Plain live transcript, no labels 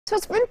So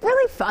it's been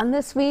really fun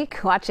this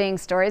week watching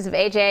stories of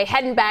AJ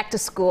heading back to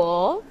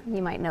school.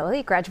 You might know that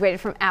he graduated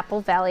from Apple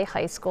Valley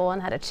High School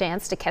and had a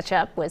chance to catch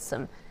up with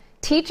some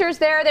teachers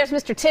there. There's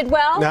Mr.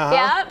 Tidwell.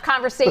 Yeah,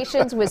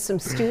 conversations with some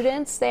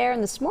students there.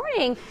 And this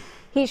morning,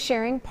 he's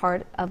sharing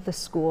part of the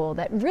school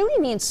that really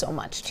means so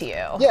much to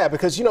you. Yeah,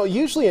 because, you know,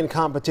 usually in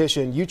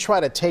competition, you try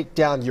to take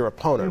down your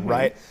opponent,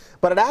 right?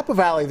 But at Apple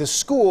Valley, the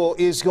school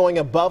is going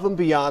above and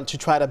beyond to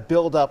try to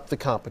build up the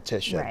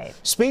competition. Right.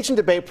 Speech and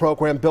debate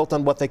program built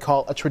on what they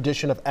call a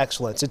tradition of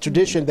excellence, a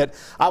tradition that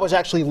I was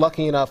actually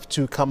lucky enough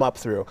to come up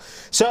through.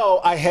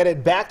 So I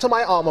headed back to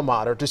my alma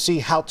mater to see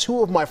how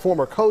two of my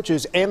former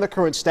coaches and the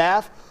current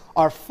staff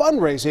are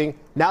fundraising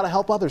now to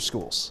help other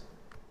schools.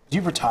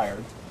 You've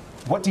retired.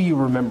 What do you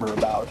remember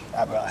about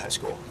Apple Valley High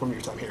School from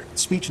your time here?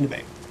 Speech and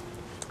debate.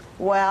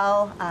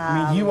 Well,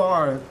 I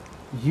mean,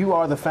 you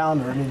are the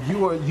founder. I mean,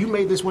 you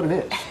made this what it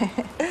is.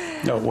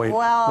 No, wait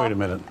a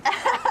minute.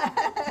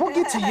 We'll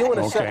get to you in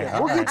a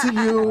second. We'll get to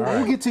you.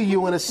 We'll get to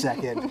you in a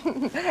second.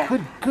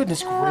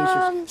 Goodness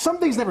gracious. Some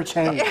things never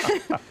change.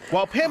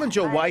 While Pam and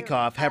Joe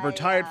Wycoff have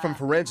retired from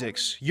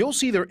forensics, you'll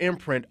see their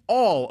imprint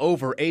all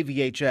over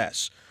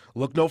AVHS.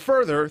 Look no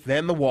further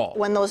than the wall.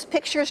 when those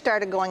pictures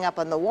started going up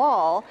on the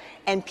wall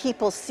and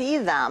people see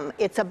them,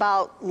 it's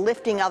about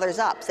lifting others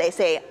up. They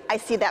say, I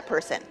see that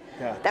person.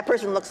 Yeah. That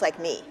person looks like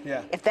me.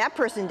 Yeah. If that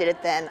person did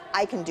it, then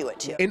I can do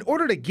it too. In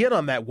order to get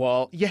on that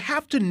wall, you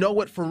have to know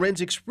what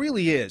forensics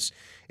really is.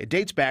 It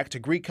dates back to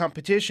Greek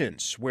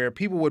competitions, where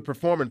people would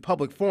perform in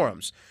public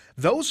forums.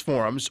 Those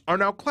forums are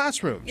now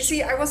classrooms. You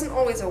see, I wasn't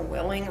always a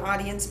willing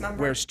audience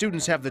member. Where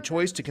students have the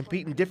choice to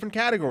compete in different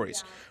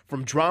categories,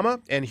 from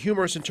drama and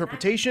humorous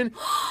interpretation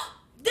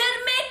They're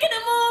making a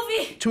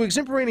movie! to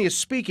extemporaneous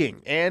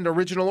speaking and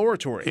original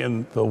oratory.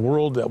 In the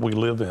world that we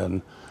live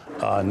in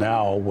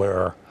now,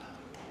 where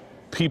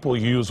people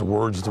use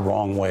words the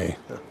wrong way,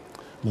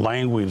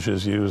 language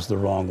is used the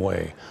wrong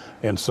way,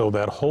 and so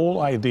that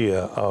whole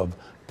idea of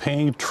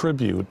paying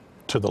tribute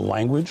to the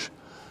language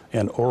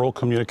and oral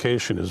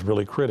communication is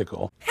really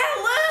critical.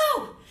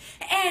 Hello!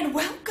 And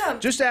welcome!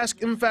 Just ask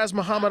Imfaz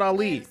Muhammad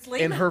Ali.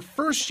 In her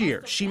first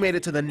year, she made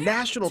it to the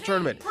national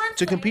tournament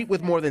to compete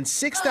with more than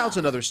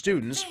 6,000 other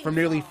students from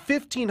nearly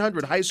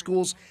 1,500 high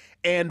schools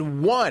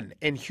and won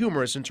in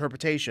humorous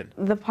interpretation.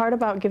 The part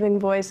about giving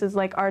voice is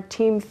like our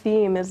team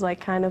theme is like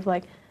kind of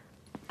like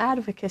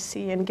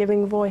advocacy and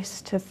giving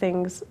voice to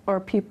things or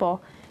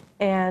people.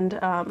 And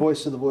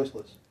Voice to the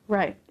voiceless.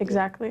 right,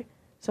 exactly.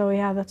 So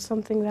yeah, that's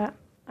something that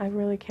I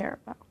really care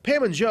about.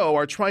 Pam and Joe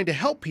are trying to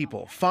help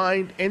people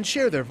find and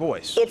share their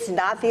voice. It's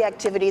not the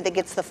activity that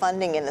gets the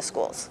funding in the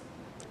schools.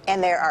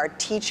 And there are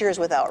teachers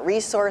without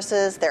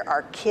resources, there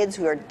are kids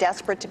who are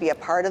desperate to be a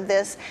part of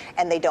this,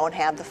 and they don't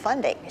have the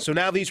funding. So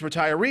now these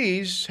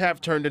retirees have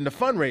turned into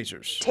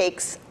fundraisers.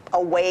 Takes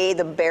away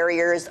the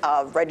barriers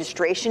of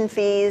registration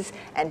fees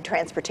and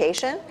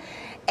transportation,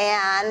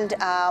 and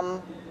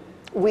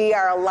we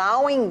are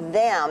allowing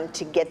them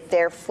to get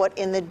their foot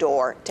in the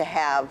door to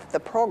have the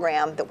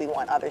program that we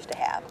want others to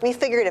have. We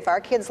figured if our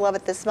kids love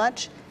it this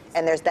much,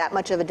 and there's that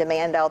much of a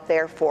demand out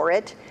there for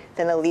it,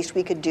 then the least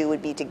we could do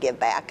would be to give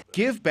back.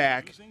 Give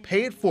back,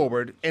 pay it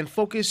forward, and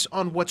focus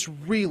on what's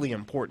really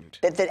important.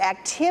 The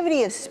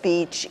activity of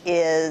speech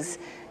is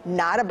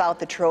not about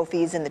the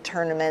trophies and the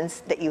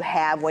tournaments that you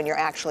have when you're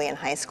actually in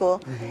high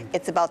school.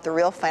 It's about the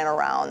real final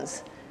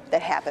rounds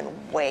that happen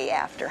way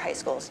after high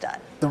school is done.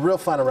 The real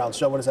final rounds,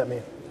 Joe, what does that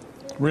mean?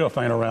 Real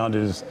final round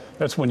is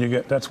that's when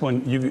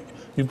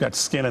you've got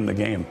skin in the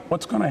game.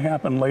 What's going to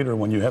happen later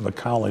when you have a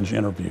college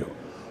interview,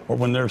 or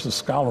when there's a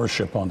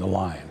scholarship on the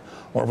line,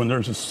 or when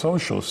there's a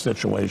social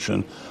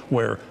situation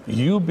where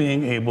you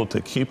being able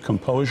to keep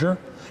composure,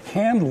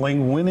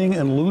 handling winning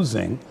and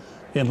losing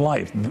in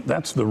life.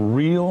 That's the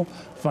real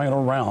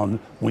final round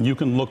when you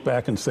can look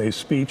back and say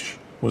speech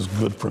was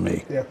good for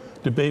me. Yeah.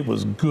 Debate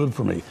was good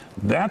for me.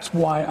 That's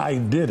why I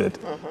did it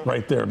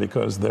right there,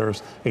 because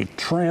there's a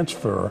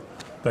transfer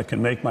that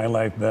can make my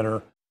life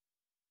better.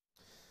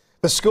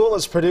 The school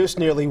has produced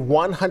nearly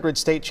 100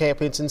 state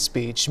champions in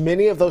speech.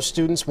 Many of those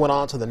students went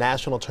on to the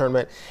national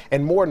tournament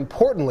and, more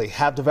importantly,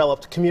 have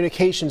developed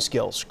communication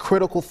skills,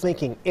 critical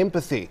thinking,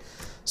 empathy.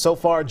 So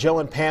far, Joe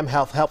and Pam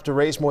have helped to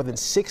raise more than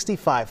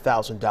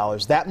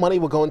 $65,000. That money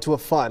will go into a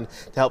fund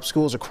to help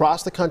schools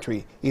across the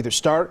country either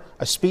start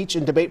a speech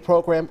and debate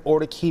program or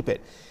to keep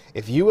it.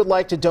 If you would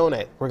like to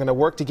donate, we're going to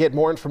work to get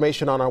more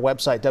information on our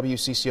website,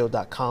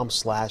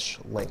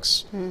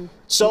 WCCO.com/links.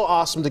 So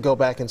awesome to go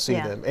back and see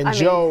them. And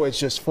Joe is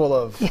just full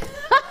of...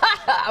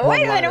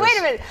 Wait a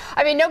minute.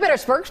 I mean, no better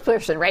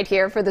spokesperson right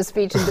here for the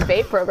speech and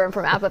debate program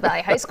from Apple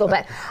Valley High School,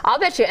 but I'll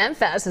bet you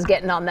Emphas is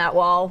getting on that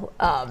wall.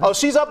 Oh,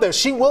 she's up there.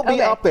 She will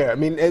be up there. I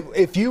mean,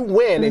 if you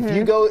win,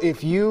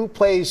 if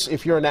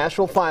you're a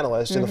national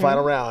finalist in the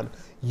final round,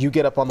 you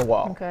get up on the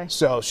wall. Okay.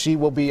 So she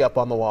will be up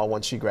on the wall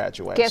once she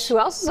graduates. Guess who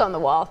else is on the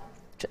wall?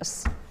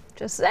 Just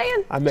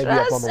saying. I may be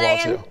up on the wall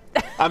too.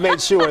 I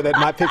made sure that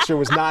my picture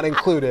was not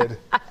included.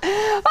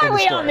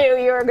 We all knew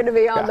you were going to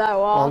be on that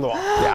wall. On the wall. Yeah.